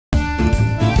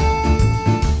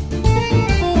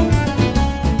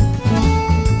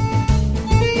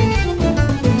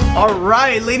All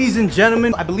right, ladies and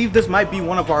gentlemen, I believe this might be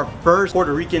one of our first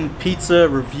Puerto Rican pizza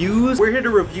reviews. We're here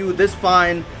to review this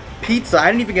fine pizza.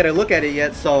 I didn't even get a look at it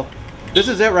yet, so this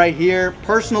is it right here.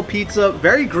 Personal pizza,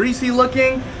 very greasy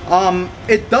looking.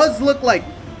 It does look like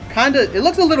it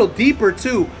looks a little deeper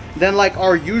too than like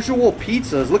our usual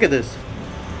pizzas. Look at this.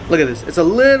 Look at this. It's a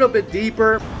little bit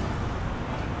deeper.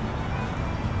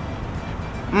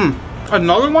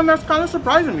 Another one that's kind of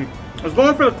surprising me. I was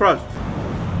going for the crust.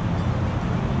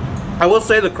 I will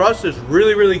say the crust is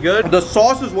really, really good. The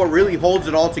sauce is what really holds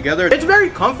it all together. It's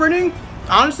very comforting.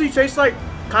 Honestly, tastes like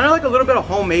kind of like a little bit of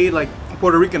homemade, like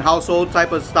Puerto Rican household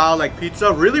type of style, like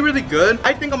pizza. Really, really good.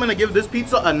 I think I'm gonna give this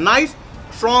pizza a nice,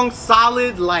 strong,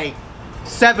 solid, like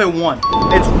 7-1.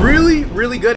 It's really, really good.